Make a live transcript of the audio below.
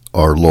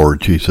Our Lord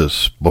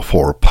Jesus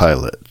before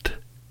Pilate.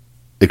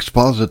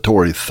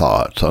 Expository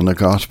Thoughts on the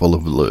Gospel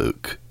of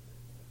Luke.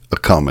 A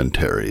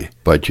commentary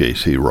by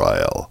J.C.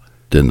 Ryle.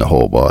 Then the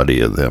whole body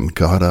of them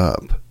got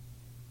up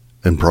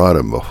and brought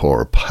him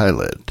before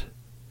Pilate.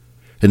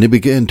 And they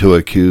began to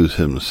accuse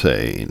him,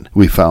 saying,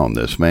 We found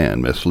this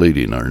man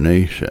misleading our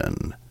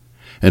nation,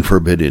 and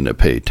forbidding to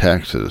pay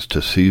taxes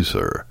to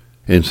Caesar,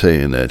 and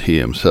saying that he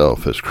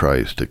himself is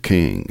Christ the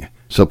King.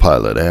 So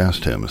Pilate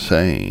asked him,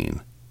 saying,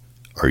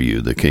 Are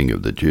you the King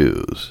of the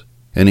Jews?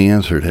 And he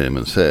answered him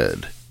and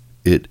said,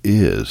 It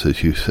is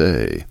as you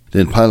say.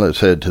 Then Pilate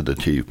said to the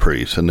chief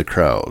priests and the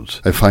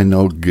crowds, I find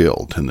no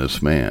guilt in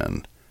this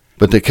man.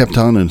 But they kept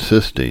on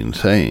insisting,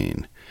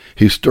 saying,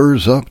 He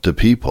stirs up the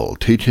people,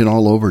 teaching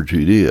all over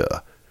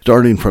Judea,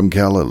 starting from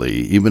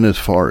Galilee, even as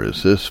far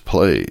as this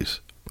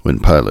place. When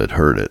Pilate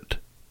heard it,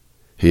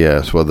 he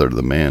asked whether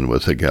the man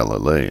was a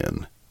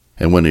Galilean.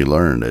 And when he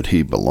learned that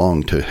he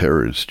belonged to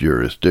Herod's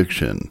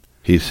jurisdiction,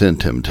 he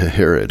sent him to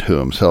Herod, who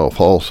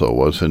himself also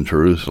was in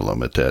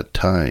Jerusalem at that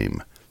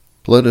time.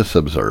 Let us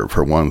observe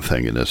for one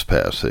thing in this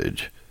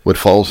passage, what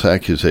false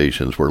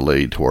accusations were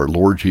laid to our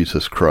Lord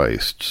Jesus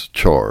Christ's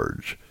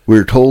charge. We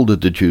are told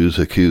that the Jews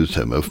accused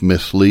him of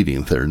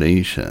misleading their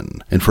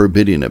nation, and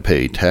forbidding to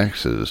pay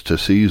taxes to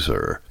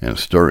Caesar, and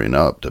stirring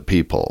up the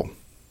people.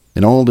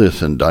 In all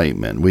this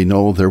indictment we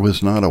know there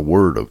was not a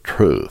word of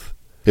truth.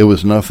 It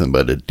was nothing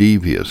but a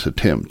devious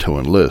attempt to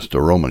enlist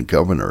a Roman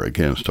governor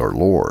against our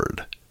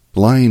Lord.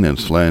 Lying and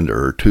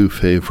slander are two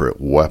favorite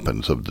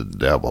weapons of the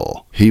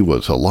devil. He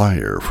was a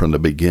liar from the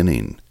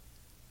beginning,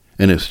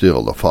 and is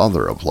still the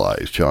father of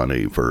lies, John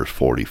 8, verse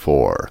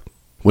 44.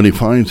 When he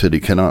finds that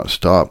he cannot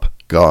stop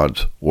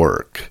God's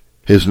work,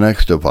 his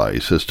next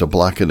device is to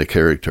blacken the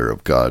character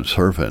of God's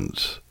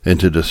servants, and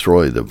to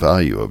destroy the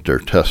value of their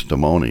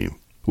testimony.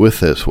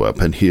 With this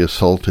weapon he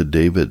assaulted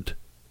David.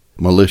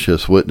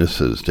 Malicious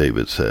witnesses,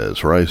 David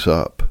says, rise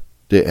up.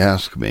 They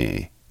ask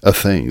me of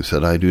things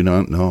that I do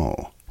not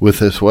know. With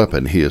this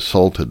weapon he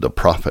assaulted the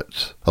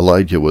prophets.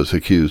 Elijah was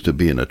accused of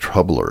being a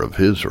troubler of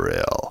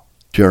Israel.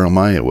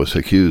 Jeremiah was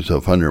accused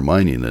of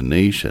undermining the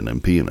nation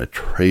and being a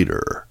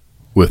traitor.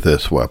 With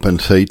this weapon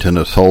Satan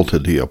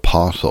assaulted the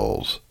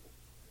apostles.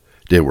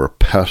 They were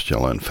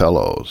pestilent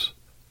fellows,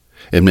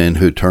 and men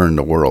who turned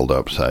the world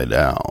upside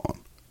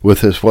down. With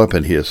this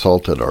weapon he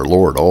assaulted our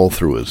Lord all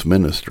through his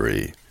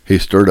ministry. He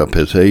stirred up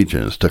his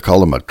agents to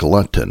call him a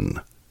glutton,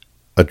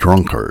 a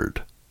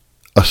drunkard,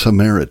 a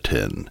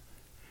Samaritan,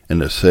 and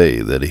to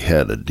say that he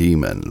had a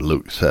demon,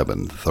 Luke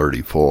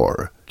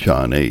 7:34,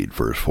 John 8,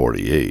 verse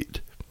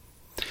 48.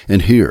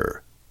 And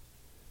here,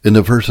 in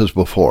the verses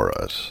before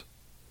us,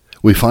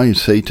 we find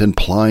Satan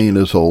plying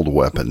his old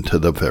weapon to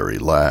the very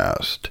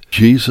last.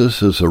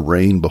 Jesus is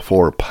arraigned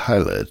before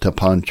Pilate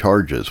upon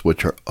charges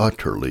which are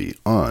utterly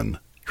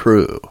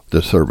untrue.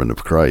 The servant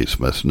of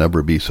Christ must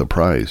never be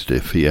surprised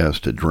if he has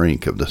to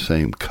drink of the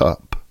same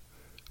cup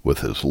with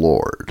his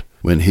Lord,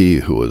 when he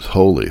who was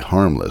wholly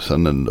harmless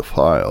and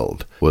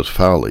undefiled was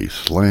foully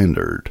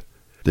slandered.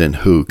 Then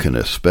who can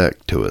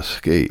expect to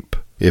escape?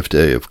 If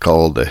they have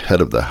called the head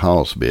of the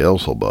house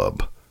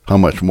Beelzebub, how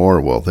much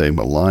more will they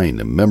malign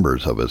the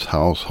members of his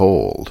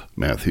household?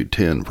 Matthew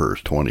 10,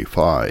 verse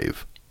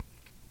 25.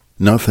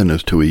 Nothing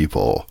is too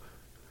evil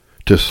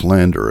to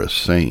slander a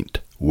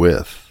saint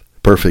with.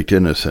 Perfect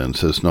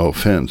innocence is no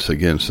offense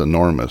against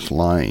enormous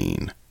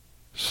lying,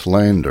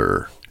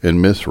 slander, and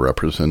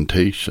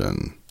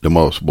misrepresentation. The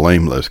most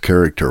blameless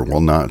character will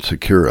not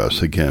secure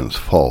us against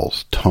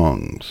false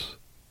tongues.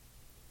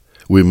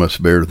 We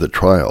must bear the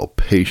trial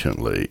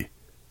patiently.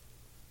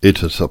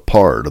 It is a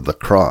part of the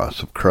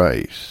cross of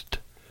Christ.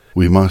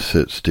 We must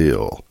sit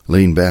still,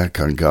 lean back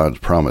on God's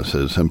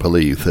promises, and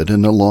believe that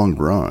in the long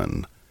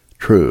run,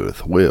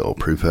 truth will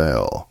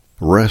prevail.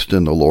 Rest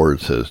in the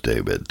Lord, says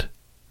David,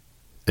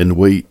 and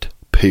wait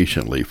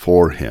patiently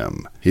for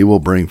him. He will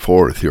bring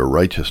forth your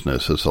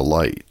righteousness as a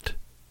light,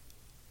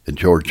 and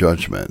your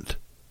judgment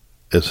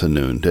as a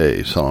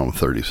noonday. Psalm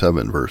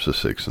 37, verses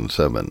 6 and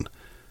 7.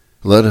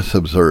 Let us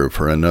observe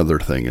for another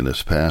thing in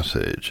this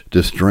passage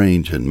the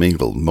strange and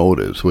mingled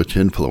motives which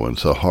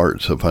influence the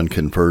hearts of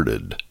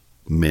unconverted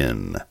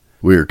men.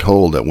 We are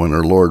told that when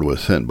our Lord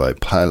was sent by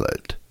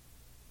Pilate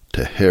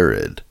to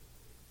Herod,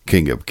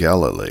 king of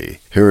Galilee,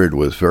 Herod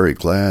was very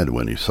glad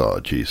when he saw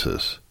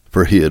Jesus,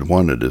 for he had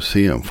wanted to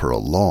see him for a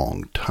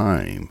long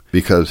time,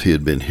 because he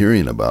had been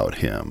hearing about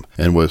him,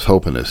 and was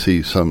hoping to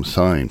see some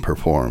sign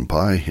performed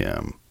by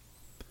him.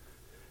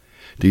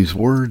 These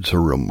words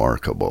are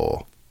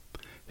remarkable.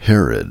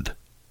 Herod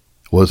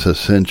was a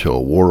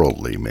sensual,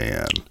 worldly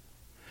man,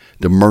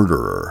 the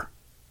murderer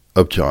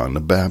of John the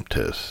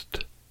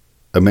Baptist,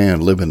 a man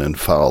living in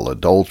foul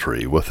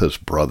adultery with his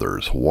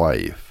brother's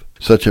wife.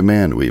 Such a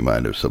man, we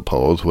might have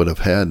supposed, would have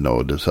had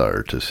no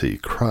desire to see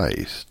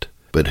Christ.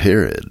 But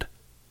Herod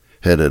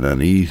had an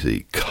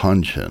uneasy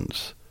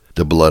conscience.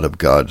 The blood of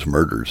God's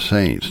murdered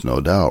saints,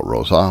 no doubt,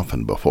 rose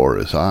often before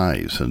his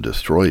eyes and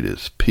destroyed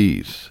his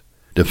peace.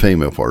 The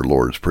fame of our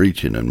Lord's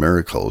preaching and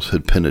miracles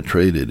had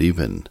penetrated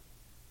even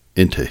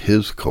into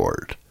his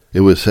court.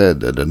 It was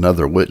said that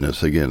another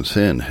witness against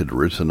sin had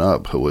risen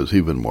up who was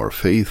even more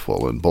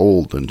faithful and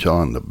bold than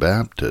John the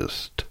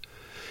Baptist,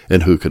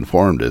 and who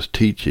confirmed his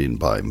teaching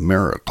by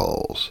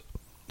miracles.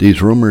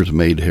 These rumors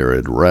made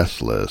Herod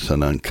restless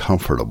and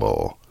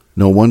uncomfortable.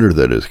 No wonder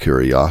that his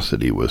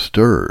curiosity was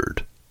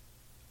stirred,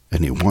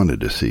 and he wanted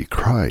to see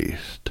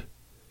Christ.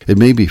 It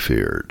may be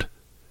feared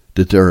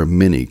that there are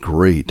many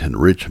great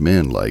and rich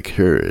men like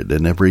Herod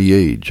in every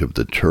age of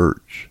the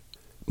church,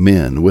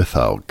 men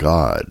without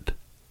God,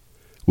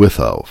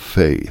 without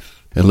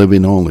faith, and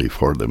living only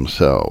for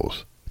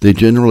themselves. They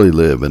generally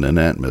live in an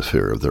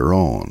atmosphere of their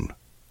own,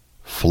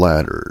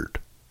 flattered,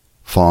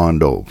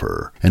 fawned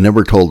over, and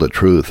never told the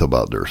truth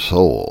about their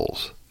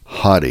souls,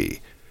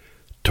 haughty,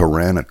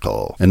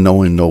 tyrannical, and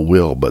knowing no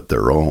will but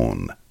their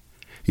own.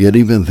 Yet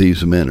even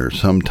these men are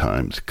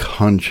sometimes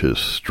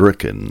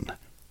conscience-stricken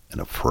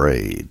and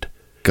afraid.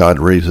 God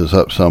raises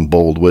up some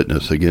bold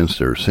witness against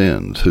their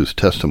sins, whose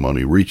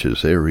testimony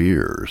reaches their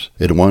ears.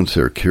 And once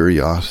their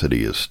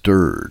curiosity is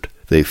stirred,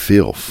 they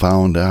feel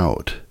found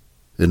out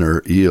and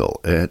are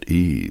ill at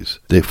ease.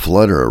 They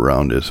flutter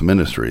around his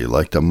ministry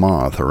like the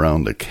moth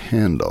around a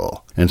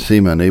candle, and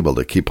seem unable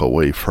to keep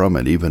away from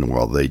it even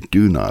while they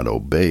do not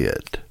obey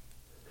it.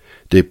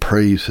 They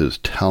praise his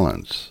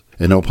talents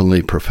and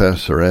openly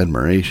profess their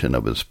admiration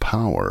of his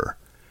power,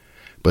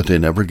 but they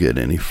never get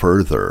any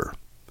further.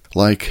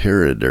 Like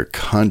Herod, their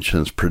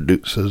conscience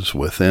produces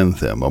within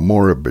them a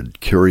morbid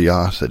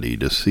curiosity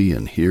to see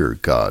and hear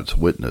God's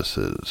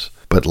witnesses.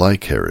 But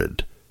like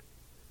Herod,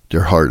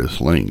 their heart is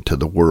linked to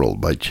the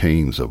world by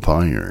chains of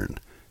iron,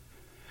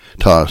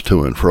 tossed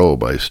to and fro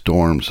by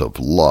storms of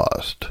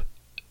lust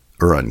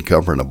or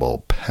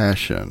ungovernable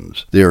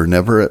passions. They are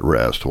never at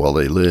rest while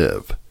they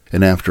live,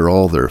 and after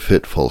all their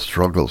fitful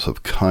struggles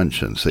of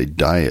conscience, they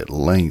die at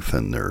length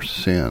in their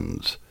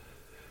sins.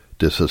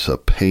 This is a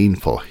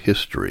painful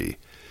history,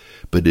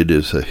 but it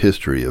is a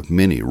history of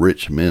many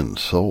rich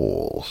men's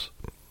souls.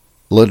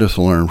 Let us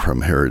learn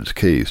from Herod's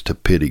case to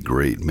pity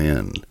great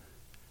men.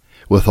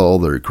 With all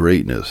their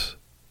greatness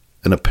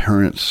and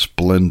apparent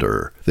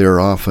splendor, they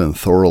are often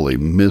thoroughly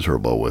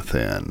miserable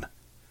within.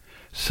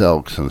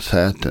 Silks and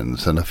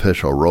satins and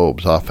official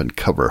robes often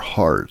cover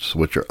hearts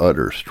which are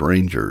utter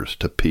strangers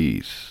to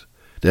peace.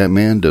 That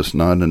man does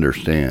not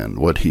understand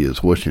what he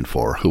is wishing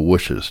for who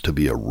wishes to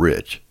be a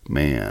rich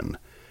man.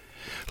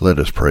 Let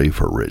us pray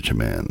for rich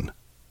men,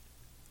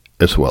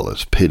 as well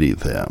as pity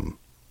them.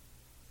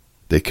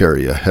 They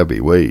carry a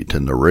heavy weight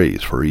in the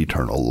race for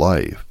eternal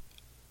life.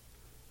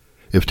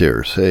 If they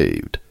are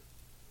saved,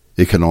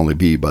 it can only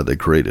be by the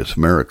greatest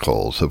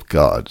miracles of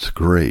God's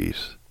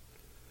grace.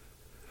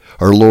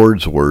 Our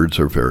Lord's words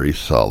are very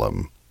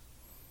solemn.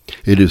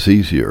 It is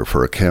easier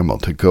for a camel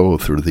to go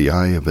through the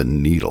eye of a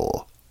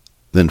needle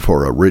than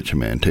for a rich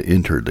man to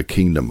enter the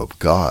kingdom of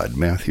God.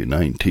 Matthew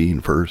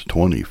 19, verse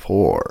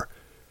 24.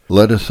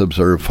 Let us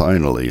observe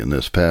finally in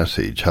this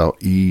passage how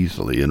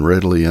easily and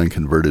readily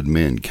unconverted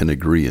men can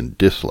agree in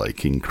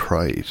disliking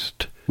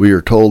Christ. We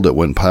are told that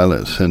when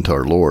Pilate sent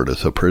our Lord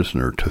as a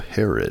prisoner to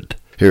Herod,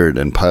 Herod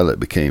and Pilate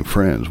became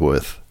friends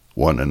with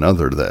one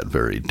another that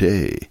very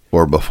day,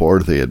 or before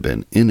they had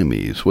been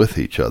enemies with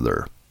each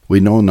other. We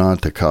know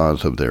not the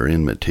cause of their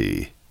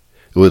enmity.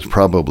 It was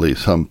probably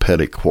some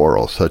petty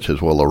quarrel such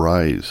as will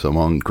arise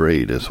among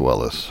great as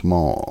well as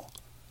small.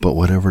 But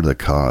whatever the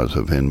cause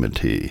of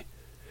enmity,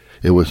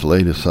 it was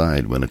laid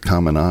aside when a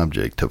common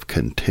object of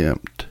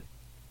contempt,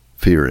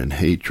 fear, and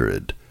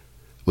hatred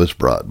was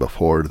brought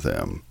before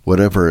them.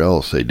 Whatever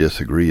else they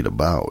disagreed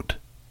about,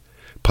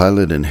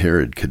 Pilate and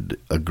Herod could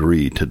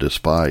agree to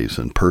despise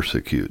and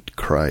persecute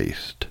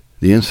Christ.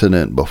 The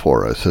incident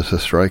before us is a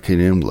striking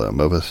emblem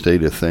of a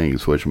state of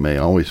things which may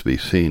always be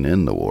seen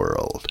in the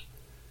world.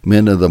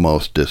 Men of the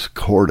most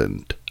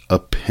discordant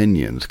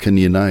opinions can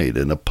unite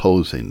in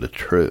opposing the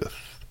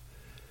truth.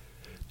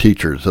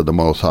 Teachers of the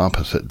most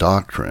opposite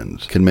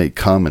doctrines can make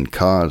common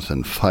cause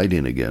in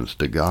fighting against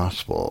the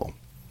gospel.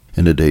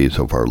 In the days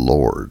of our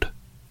Lord,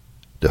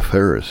 the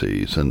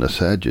Pharisees and the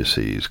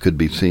Sadducees could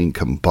be seen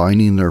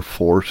combining their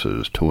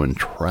forces to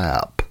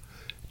entrap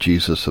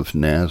Jesus of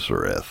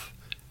Nazareth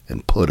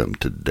and put him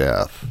to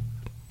death.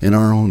 In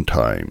our own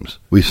times,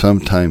 we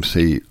sometimes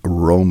see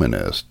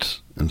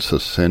Romanists and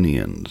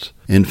Socinians,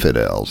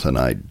 infidels and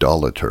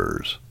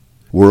idolaters,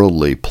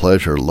 worldly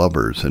pleasure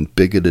lovers and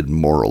bigoted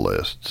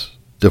moralists,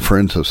 the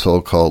friends of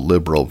so-called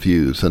liberal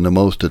views and the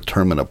most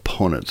determined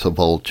opponents of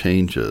all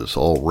changes,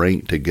 all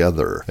ranked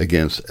together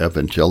against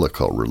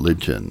evangelical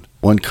religion.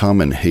 One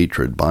common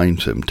hatred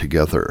binds them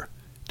together.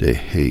 They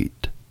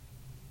hate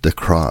the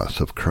cross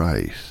of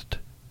Christ.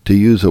 To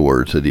use the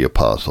words of the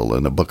apostle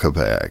in the book of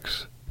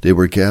Acts, they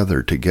were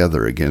gathered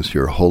together against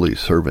your holy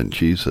servant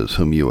Jesus,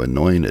 whom you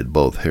anointed,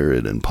 both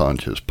Herod and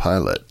Pontius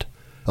Pilate,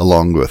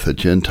 along with the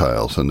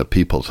Gentiles and the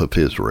peoples of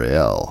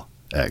Israel.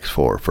 Acts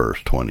 4, verse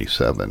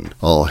 27.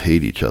 All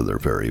hate each other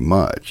very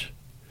much,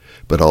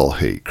 but all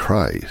hate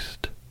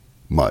Christ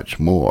much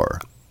more.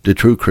 The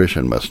true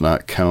Christian must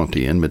not count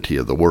the enmity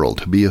of the world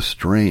to be a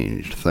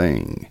strange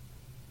thing.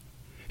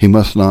 He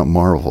must not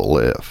marvel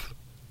if,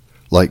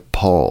 like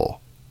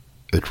Paul,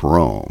 It's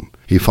Rome.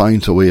 He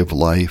finds a way of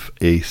life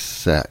a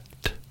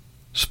sect,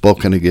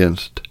 spoken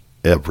against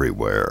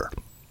everywhere.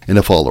 And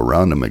if all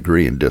around him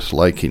agree in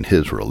disliking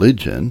his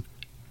religion,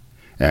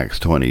 Acts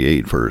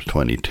 28, verse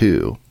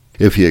 22,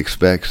 if he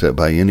expects that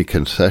by any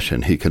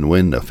concession he can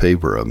win the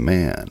favor of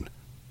man,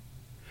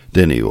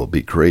 then he will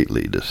be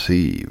greatly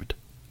deceived.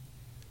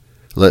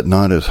 Let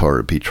not his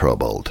heart be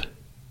troubled.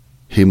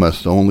 He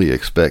must only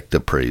expect the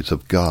praise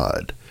of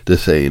God. The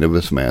saying of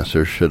his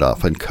master should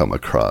often come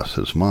across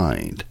his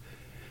mind.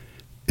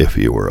 If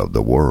you were of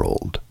the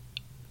world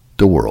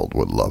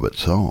would love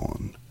its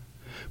own.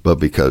 But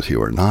because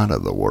you are not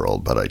of the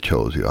world, but I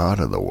chose you out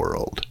of the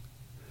world,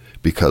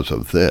 because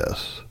of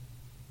this,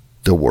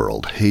 the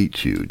world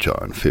hates you,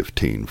 John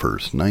 15,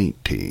 verse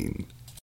 19.